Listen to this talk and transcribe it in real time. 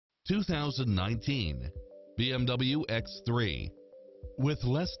2019 BMW X3. With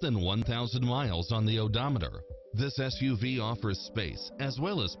less than 1,000 miles on the odometer, this SUV offers space as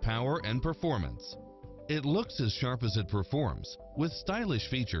well as power and performance. It looks as sharp as it performs, with stylish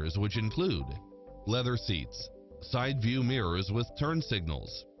features which include leather seats, side view mirrors with turn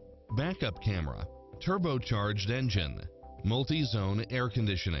signals, backup camera, turbocharged engine, multi-zone air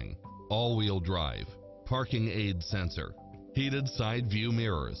conditioning, all-wheel drive, parking aid sensor, heated side view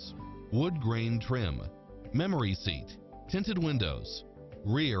mirrors, wood grain trim, memory seat, tinted windows,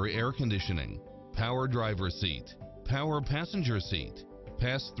 rear air conditioning, power driver seat, power passenger seat,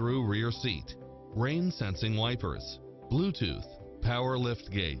 pass-through rear seat, rain sensing wipers, Bluetooth, power lift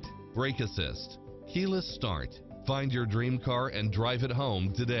gate, brake assist, keyless start. Find your dream car and drive it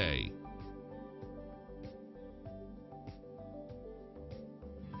home today.